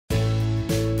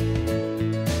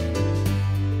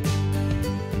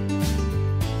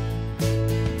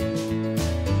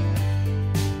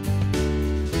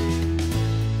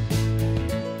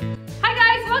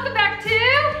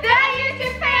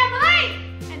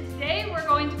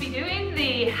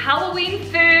Halloween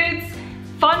Foods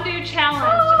Fondue Challenge.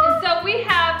 And so we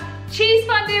have cheese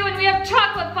fondue and we have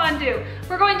chocolate fondue.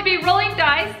 We're going to be rolling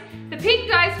dice. The pink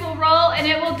dice will roll and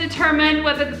it will determine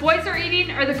whether the boys are eating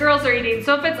or the girls are eating.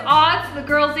 So if it's odds, the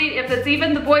girls eat. If it's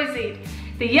even, the boys eat.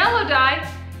 The yellow die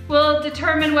will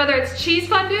determine whether it's cheese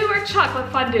fondue or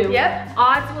chocolate fondue. Yep.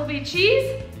 Odds will be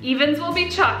cheese, evens will be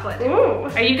chocolate. Ooh.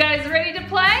 Are you guys ready to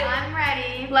play? I'm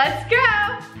ready. Let's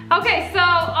go. Okay, so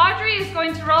Audrey is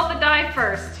going to roll the die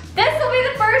first. This will be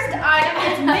the first item.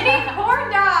 It's mini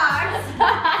corn dogs.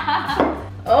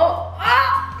 Oh.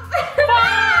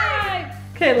 5.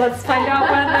 Okay, let's find out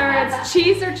whether it's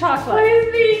cheese or chocolate.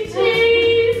 Please be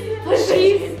cheese.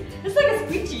 Cheese. It's like a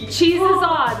sweet cheese. Cheese is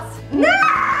odds. No,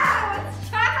 it's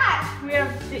chocolate. We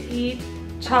have to eat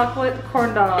chocolate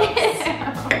corn dogs.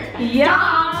 Yeah.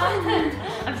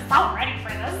 I'm so ready for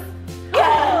this.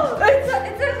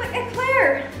 It's like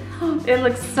eclair. It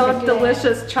looks so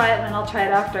delicious. Try it and then I'll try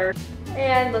it after.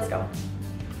 And let's go.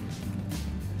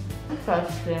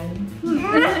 Disgusting.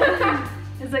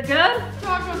 Is it good?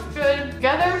 Chocolate's good.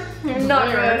 Together?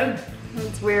 Not good.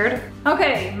 It's weird.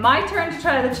 Okay, my turn to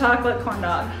try the chocolate corn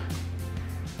dog.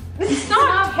 It's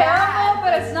Not terrible,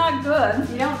 but it's not good.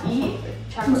 You don't eat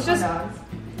chocolate It's just- dogs.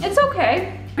 It's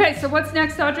okay. Okay, so what's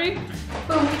next, Audrey?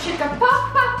 Boom, chicka,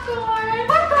 pop, popcorn.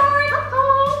 Popcorn.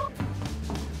 Popcorn.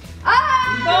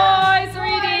 Ah! Boys are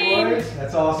eating. Boys,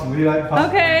 that's awesome. We like popcorn.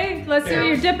 Okay, let's see what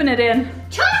you're dipping it in.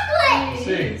 Chocolate.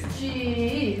 See.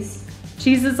 Cheese.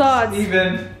 Cheese is odds.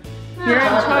 Even. You're in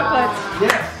chocolate.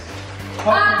 Yes.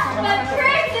 Popcorn. The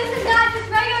trick, this is not just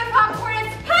regular popcorn,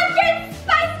 it's pumpkin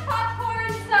spice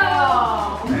popcorn,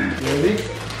 so. Ready?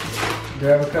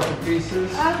 Grab a couple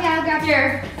pieces. Okay, I'll grab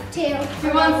your two.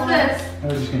 Who wants this? I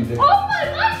was just gonna dip. Oh my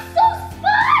god, it's so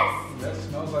spiced! That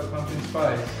smells like pumpkin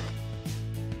spice.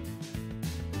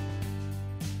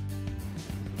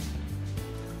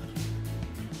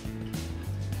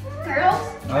 Girls?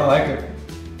 I like it.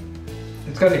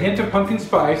 It's got a hint of pumpkin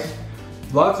spice,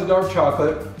 lots of dark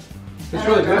chocolate. It's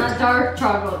really good. Not dark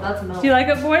chocolate, that's milk. Do you like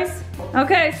it, boys?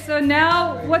 Okay, so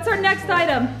now, what's our next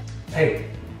item? Hey,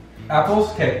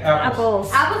 apples? Okay, apples.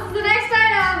 Apples. Apples is the next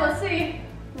item, let's see.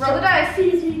 Roll the dice.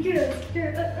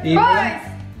 Even. Boys!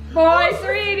 Boys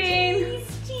are eating.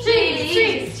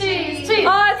 Cheese!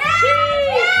 Oh, it's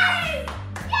Yes!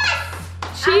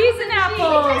 cheese. Cheese and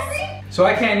apples. So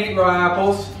I can't eat raw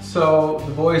apples, so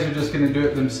the boys are just gonna do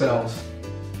it themselves.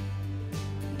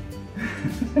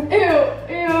 Ew.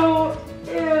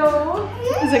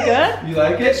 Is it good? You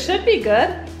like It it? should be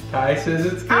good. Ty says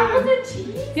it's good. Apples and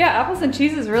cheese? Yeah, apples and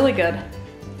cheese is really good.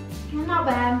 Not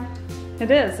bad.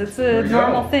 It is. It's a There we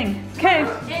normal go. thing. Okay.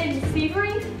 And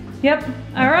savory? Yep.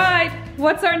 All right.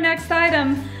 What's our next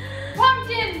item?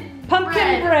 Pumpkin!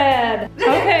 Pumpkin bread.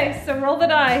 Okay, so roll the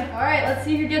die. Alright, let's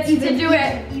see who gets to do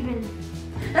it.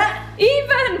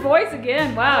 Even. Boys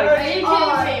again. Wow. Are you kidding me?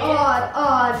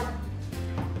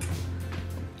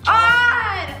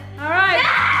 Odd. All right.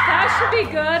 That should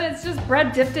be good. It's just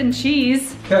bread dipped in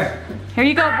cheese. Okay, Here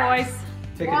you go, boys.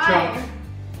 take Why? a chunk.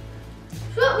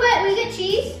 Wait, we get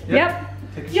cheese? Yep.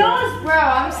 Take a chunk. Bro,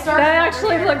 I'm starting. That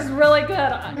actually looks really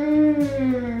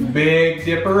good. Big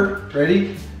dipper.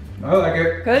 Ready? I like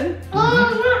it. Good?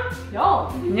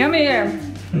 Y'all. Yummy.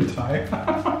 Ty.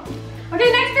 Okay,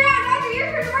 next round. Audrey, your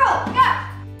turn to roll. Go.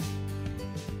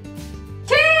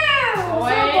 2.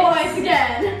 Boys. So boys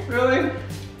again. Really?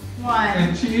 1.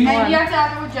 And cheese? And you have to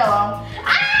have it with Jello.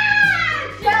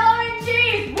 Jello and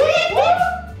cheese.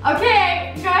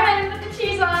 Okay, go ahead and put the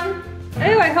cheese on.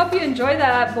 Anyway, I hope you enjoy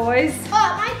that, boys. Oh,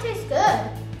 it might taste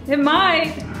good. It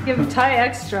might give Ty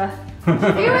extra. Ew,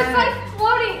 it's like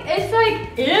floating. It's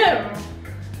like, ew.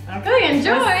 I really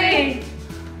enjoy. Let's see.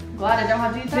 Glad I don't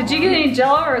have to eat that. Did you get any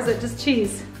Jello or is it just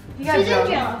cheese? You got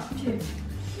Jello.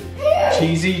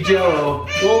 Cheesy Jello.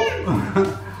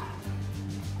 Whoa.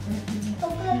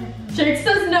 Jake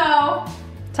says no.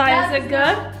 Ty, is it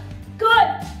good? Good.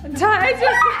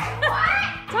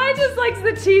 Ty just likes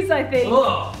the cheese, I think.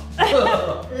 Ugh.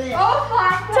 Ugh. Oh my.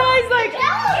 Ty's like,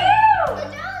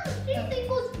 The cheese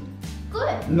equals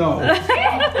good. No, it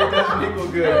doesn't equal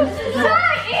good.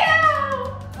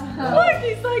 look,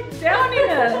 he's like downing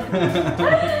it.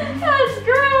 That's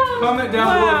gross. Comment down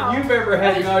below if you've ever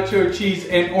had nacho cheese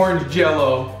and orange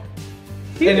Jello.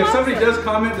 He And if loves somebody it. does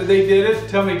comment that they did it,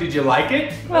 tell me, did you like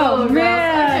it? Oh gross.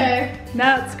 man, Okay.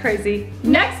 that's crazy.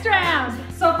 Next round.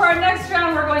 So for our next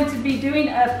round, we're going to be doing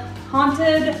a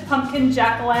haunted pumpkin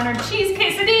jack-o'-lantern cheese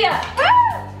quesadilla.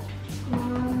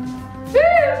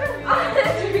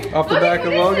 Off the back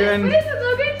of Logan. What is it,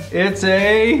 Logan? It's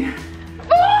a 4!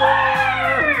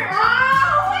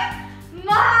 Oh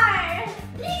my!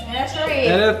 And a 3.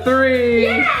 And a 3.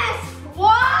 Yes!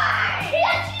 Why?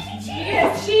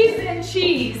 It's cheese and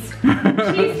cheese.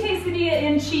 Cheese quesadilla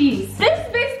and cheese. This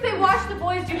is basically watch the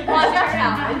boys do the project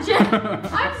now.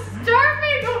 I'm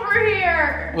starving over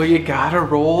here. Well, you gotta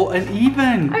roll an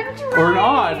even. I'm trying. Or an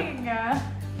odd.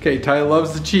 Okay, Ty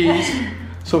loves the cheese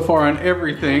so far on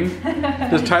everything.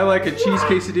 Does Ty like a cheese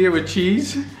quesadilla with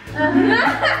cheese?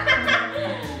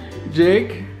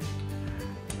 Jake?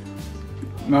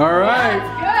 All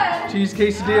right. Good. Cheese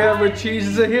quesadilla with cheese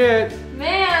is a hit.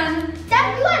 Man.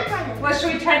 That's good, Brendan. What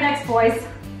should we try next, boys?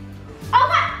 Oh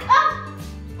my,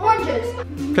 oranges.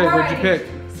 Okay, what'd you pick?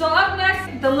 So up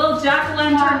next, the little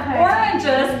jack-o'-lantern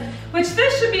oranges, which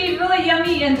this should be really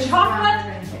yummy in chocolate,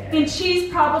 in cheese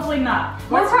probably not.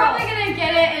 We're Let's probably roll. gonna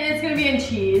get it and it's gonna be in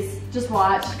cheese. Just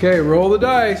watch. Okay, roll the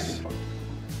dice.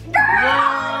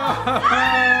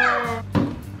 Yeah!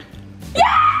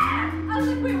 I was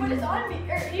like, wait, what does on mean?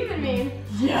 Or even mean?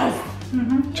 Yes.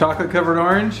 Chocolate covered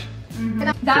orange.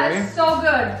 That Okay. is so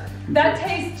good. That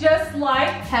tastes just like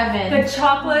Heaven. the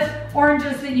chocolate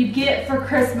oranges that you get for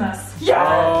Christmas. Yes!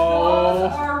 Oh,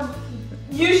 Those are,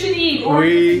 you should eat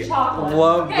oranges we and chocolate.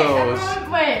 love Okay, those.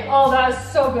 everyone, wait. Oh, that is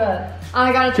so good.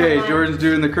 I gotta try Okay, mine. Jordan's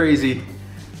doing the crazy.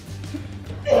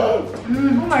 Oh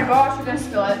my gosh, you're gonna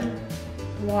spill it.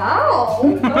 Wow.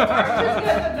 Those oranges good,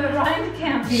 but the rind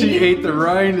can't be. She ate the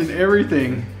rind and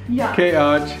everything. Yeah. Okay,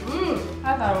 Audrey.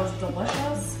 I thought it was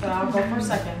delicious, but I'll go for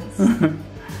seconds.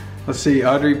 Let's see,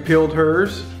 Audrey peeled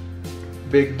hers.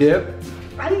 Big dip.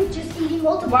 I'm just eating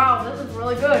multiple. Wow, this is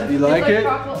really good. You It's like it?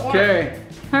 chocolate orange. Okay.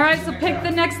 All right, so pick the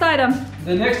next item.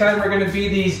 The next item are going to be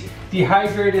these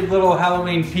dehydrated little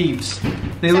Halloween peeps.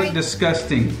 They look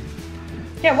disgusting.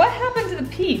 Yeah, what happened to the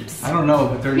peeps? I don't know,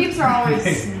 but they're... Peeps are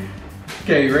always...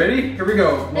 Okay, you ready? Here we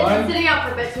go. They've been 1, sitting out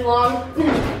for a bit too long.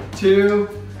 2,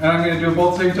 and I'm going to do them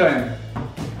both at the same time.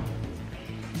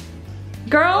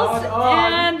 Girls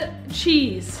Odd. and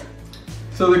cheese.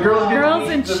 So the girls get Girls to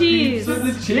eat and the cheese. peeps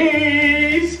with the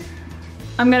cheese.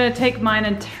 I'm gonna take mine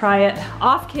and try it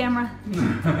off camera.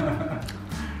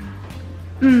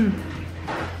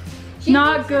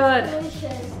 Not good.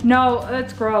 Delicious. No,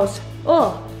 it's gross.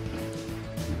 Oh,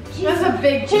 That's a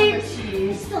big chunk of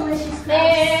cheese. It's delicious.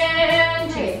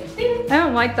 And cheese. I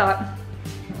don't like that.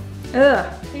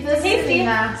 Ugh. This is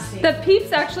nasty. The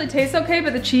peeps actually taste okay,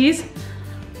 but the cheese.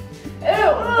 Ew.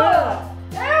 Ugh.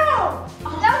 Ew. That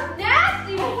was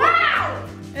nasty. Wow.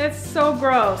 It's so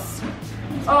gross.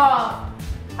 Oh.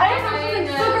 I didn't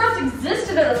know something so gross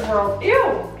existed in this world.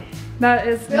 Ew. That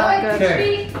is not good.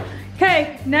 Okay.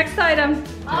 Okay, next item.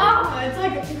 Oh, it's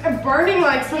like a burning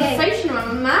like sensation in my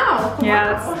mouth.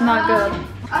 Yeah, it's not good.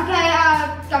 Okay,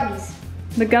 gummies.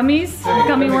 The gummies, the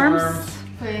gummy worms.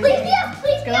 Please, yes,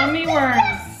 please, Gummy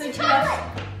yes, worms. yes,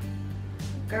 chocolate.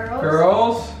 Girls.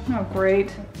 Girls Oh,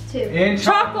 great. 2. and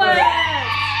Chocolate!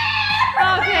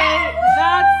 Okay,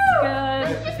 that's good.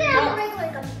 Let's just have a regular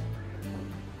gummy.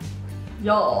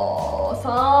 Yo,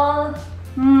 son.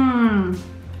 Mmm.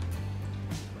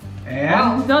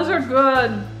 And Those are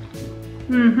good.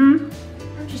 Mm-hmm.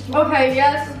 Okay,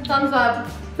 yes, thumbs up.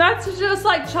 That's just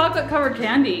like chocolate covered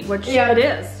candy, which Yeah. it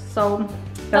is. So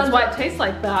that's Thumbs why up. it tastes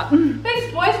like that.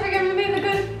 Thanks, boys, for giving me the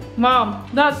good. Wow,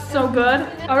 that's so good.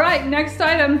 All right, next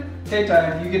item. okay,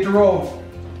 Ty, you get to roll.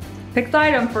 Pick the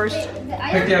item first. Pick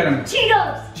the item.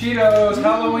 Cheetos. Cheetos,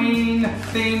 Halloween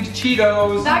themed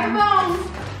Cheetos. Bag of bones.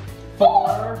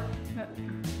 4,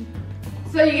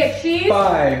 So you get cheese.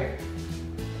 5.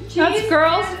 Cheese That's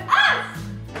girls. and us.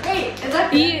 Wait, is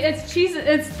that It's cheese.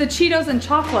 It's the Cheetos and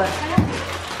chocolate.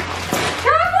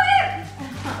 chocolate?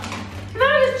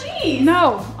 Not just cheese.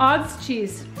 No, odds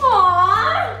cheese.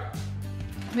 Aww.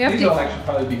 We have These will to. actually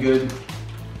probably be good.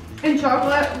 And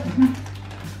chocolate.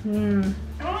 Mm,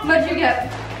 What'd you get?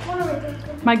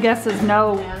 my guess is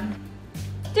no.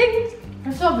 Ding.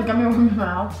 I still have the gummy worm in my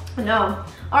mouth. No.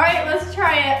 All right, let's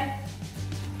try it.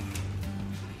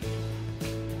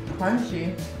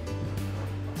 Crunchy.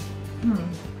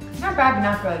 Not bad, but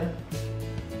not good.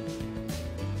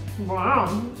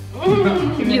 Wow.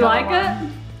 You like it?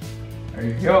 There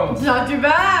you go. It's not too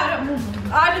bad.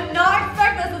 I did not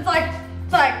expect this. It's like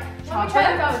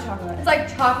chocolate. It's like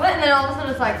chocolate, and then all of a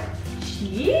sudden it's like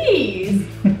cheese.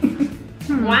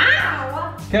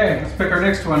 Wow. Okay, let's pick our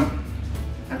next one.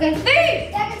 Okay, These.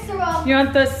 that gets the roll. You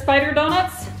want the spider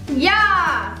donuts?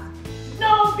 Yeah.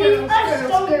 No, be Girls, us,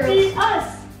 girls, don't girls. be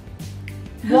us.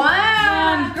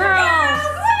 Wow. Girls.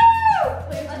 Woo!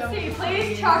 Let's see.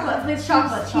 Please chocolate. Please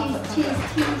chocolate. Chocolate.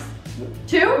 Cheese.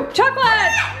 2.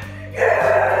 Chocolate.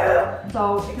 So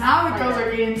now the girls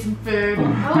are eating some food.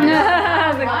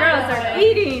 The girls are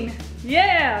eating.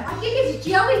 Yeah. I think it's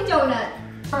jelly donut.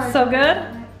 So good.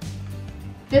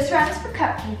 This round is for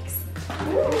cupcakes.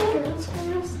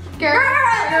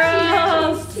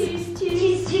 Girls. Cheese,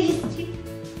 cheese, cheese, cheese.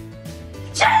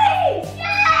 Cheese!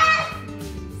 Yes!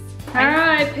 All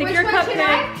right, pick Which your one should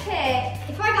I cupcake. pick?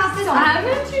 If I got this I'm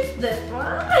gonna choose this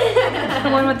one. The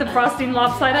one with the frosting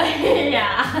lopsided.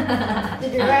 Yeah.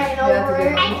 Did it rain over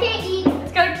it? I can't eat.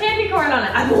 It's got a candy corn on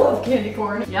it. I love candy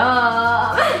corn. Yum.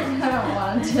 I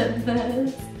wanted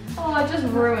this. Oh, I just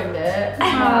ruined it.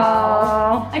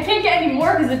 Oh. I can't get any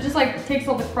more because it just like takes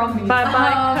all the crummies. Bye-bye If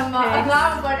cupcakes.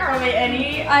 that was like hardly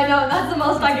any. I know, that's the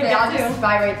most I can get. I'll just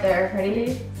buy right there.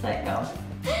 Ready, set, go.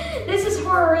 This is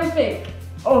horrific.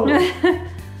 Oh,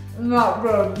 not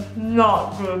good.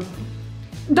 Not good.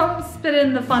 Don't spit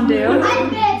in the fondue. I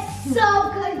bet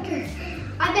so good.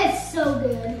 I bet so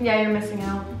good. Yeah, you're missing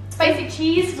out. Spicy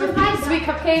cheese with Spicy. sweet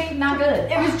cupcake, not good.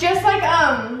 It was just like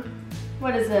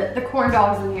what is it? The corn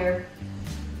dogs in here.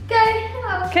 Okay.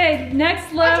 Okay,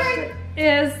 next left turn.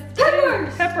 is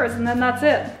Peppers. peppers, and then that's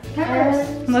it. Peppers.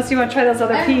 Unless you want to try those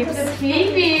other peeps. The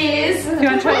peepies. You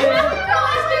want to try the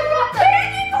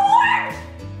Candy corn.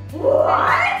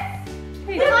 What?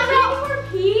 Wait, Candy corn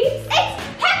peeps? It's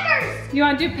peppers. you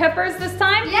want to do peppers this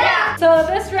time? Yeah. So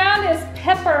this round is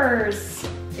peppers.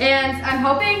 And I'm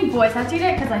hoping boys have to eat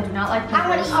it because I do not like I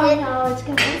want peppers. to eat it. No, it's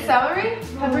gonna be Celery?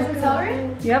 Peppers and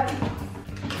celery? Yep.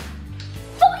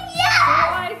 Oh,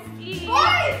 yes! Boys, eat. Yes, yes!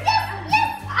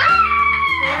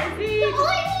 Ah! All I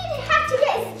have to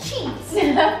get is cheese.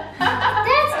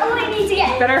 That's all I need to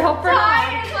get. Better hope for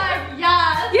Ty is like,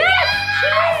 yes.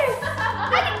 Yes! I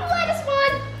can play this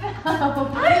one.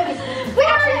 We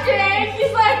are Jake.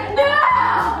 He's like, no.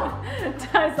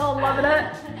 Ty's all loving it.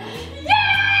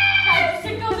 Yes!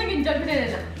 Stick those and dunk it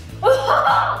in.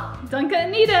 Dunk it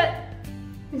and eat it.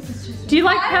 This is just. Do you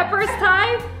like peppers,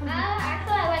 Ty?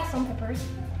 Actually, I like some peppers.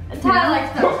 Ty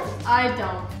likes peppers. I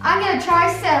don't. I'm gonna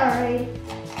try celery.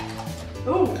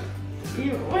 Ooh.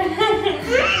 Ew.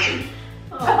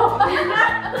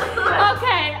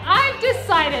 Okay, I've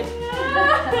decided.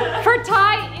 For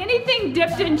Ty, anything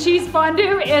dipped in cheese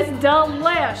fondue is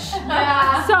delish.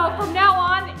 Yeah. So from now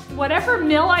on, whatever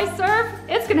meal I serve,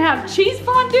 it's gonna have cheese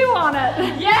fondue on it.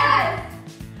 Yes.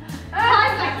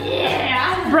 Ty's like,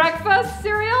 yeah. Breakfast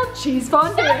cereal, cheese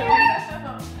fondue. Chicken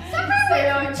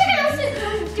noodle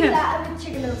soup. Do that with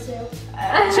chicken noodle soup.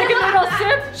 Chicken noodle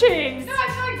soup, cheese. No, I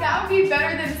feel like that would be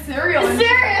better than cereal.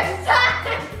 Serious.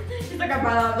 He's like, I'd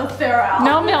rather have the cereal.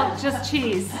 No milk, just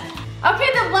cheese. Okay,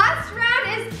 the last round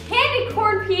is candy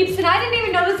corn peeps, and I didn't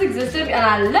even know this existed, and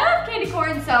I love candy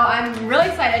corn, so I'm really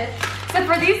excited. Except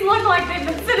for these look like they've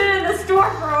been sitting in the store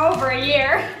for over a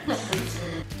year.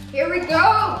 Here we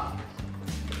go.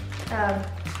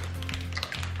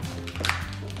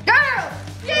 Go!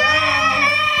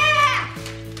 Yeah!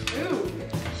 Ooh.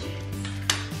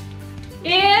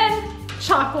 In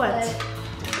chocolate.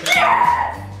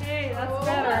 Yes! Hey, that's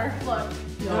better. Look.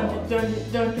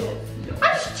 Dunk it.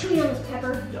 I'm just chewing on this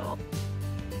pepper.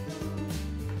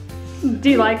 Do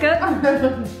you like it?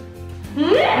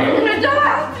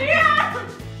 Yeah!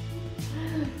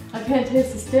 I can't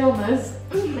taste the staleness.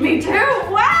 Me too!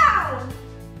 Wow!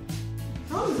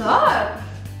 Thumbs up.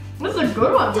 This is a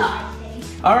good one.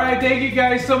 All right, thank you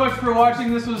guys so much for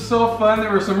watching. This was so fun.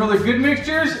 There were some really good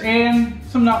mixtures and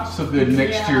some not so good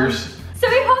mixtures. So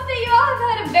we hope that you all have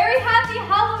had a very happy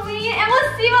Halloween, and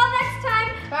we'll see you all next time.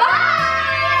 Bye!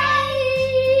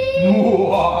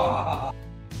 Mwah.